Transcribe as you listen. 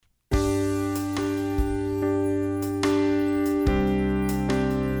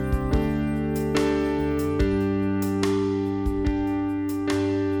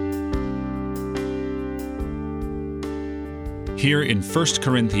Here in 1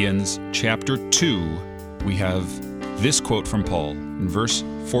 Corinthians chapter 2, we have this quote from Paul in verse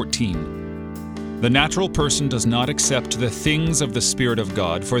 14. "The natural person does not accept the things of the Spirit of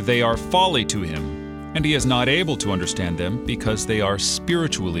God, for they are folly to him, and he is not able to understand them because they are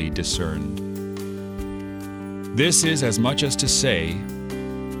spiritually discerned." This is as much as to say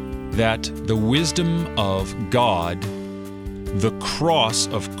that the wisdom of God, the cross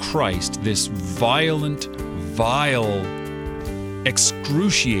of Christ, this violent, vile,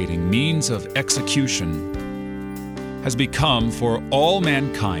 excruciating means of execution, has become for all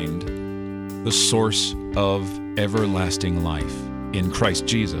mankind the source of everlasting life in Christ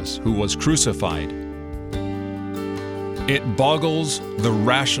Jesus, who was crucified. It boggles the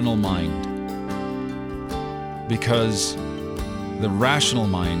rational mind, because the rational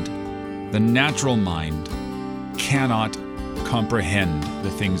mind, the natural mind, cannot comprehend the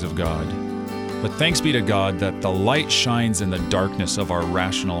things of God. But thanks be to God that the light shines in the darkness of our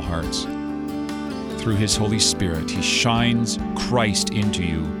rational hearts. Through His Holy Spirit, He shines Christ into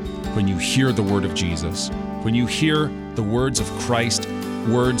you when you hear the word of Jesus. When you hear the words of Christ,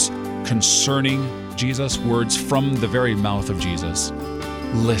 words concerning Jesus, words from the very mouth of Jesus.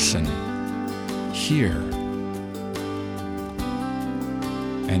 Listen, hear,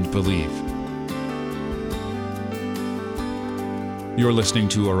 and believe. You're listening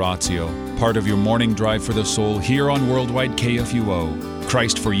to Oratio, part of your morning drive for the soul here on Worldwide KFUO.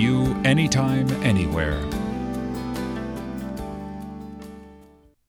 Christ for you, anytime, anywhere.